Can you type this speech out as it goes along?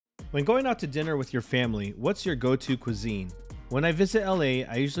When going out to dinner with your family, what's your go-to cuisine? When I visit LA,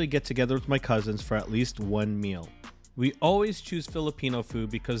 I usually get together with my cousins for at least one meal. We always choose Filipino food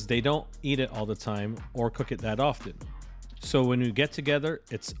because they don't eat it all the time or cook it that often. So when we get together,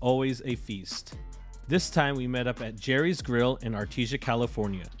 it's always a feast. This time we met up at Gerry's Grill in Artesia,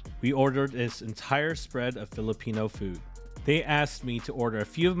 California. We ordered this entire spread of Filipino food. They asked me to order a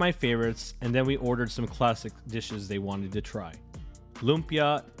few of my favorites, and then we ordered some classic dishes they wanted to try.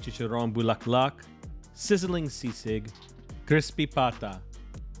 Lumpia, chicharron bulaklak, sizzling sisig, crispy pata,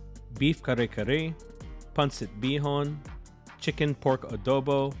 beef kare-kare, pancit bihon, chicken pork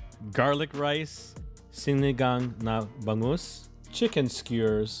adobo, garlic rice, sinigang na bangus, chicken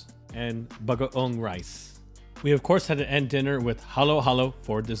skewers, and bagoong rice. We of course had to end dinner with halo-halo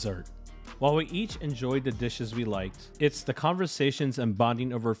for dessert. While we each enjoyed the dishes we liked, it's the conversations and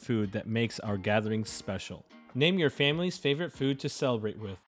bonding over food that makes our gatherings special. Name your family's favorite food to celebrate with.